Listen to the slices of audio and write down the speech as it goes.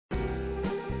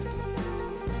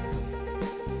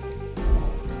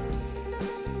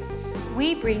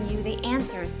we bring you the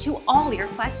answers to all your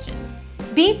questions.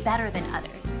 Be better than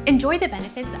others. Enjoy the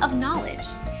benefits of knowledge.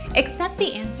 Accept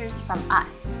the answers from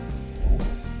us.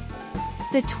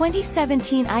 The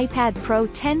 2017 iPad Pro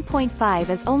 10.5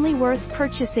 is only worth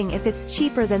purchasing if it's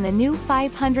cheaper than the new $500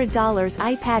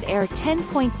 iPad Air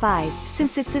 10.5,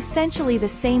 since it's essentially the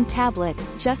same tablet,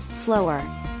 just slower.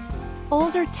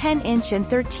 Older 10-inch and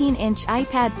 13-inch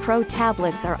iPad Pro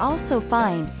tablets are also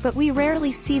fine, but we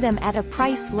rarely see them at a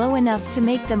price low enough to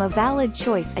make them a valid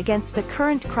choice against the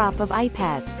current crop of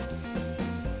iPads.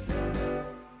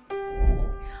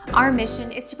 Our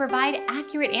mission is to provide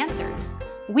accurate answers.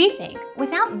 We think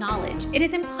without knowledge, it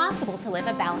is impossible to live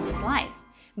a balanced life.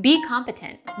 Be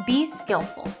competent, be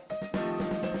skillful.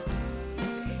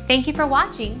 Thank you for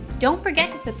watching. Don't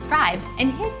forget to subscribe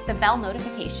and hit the bell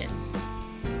notification.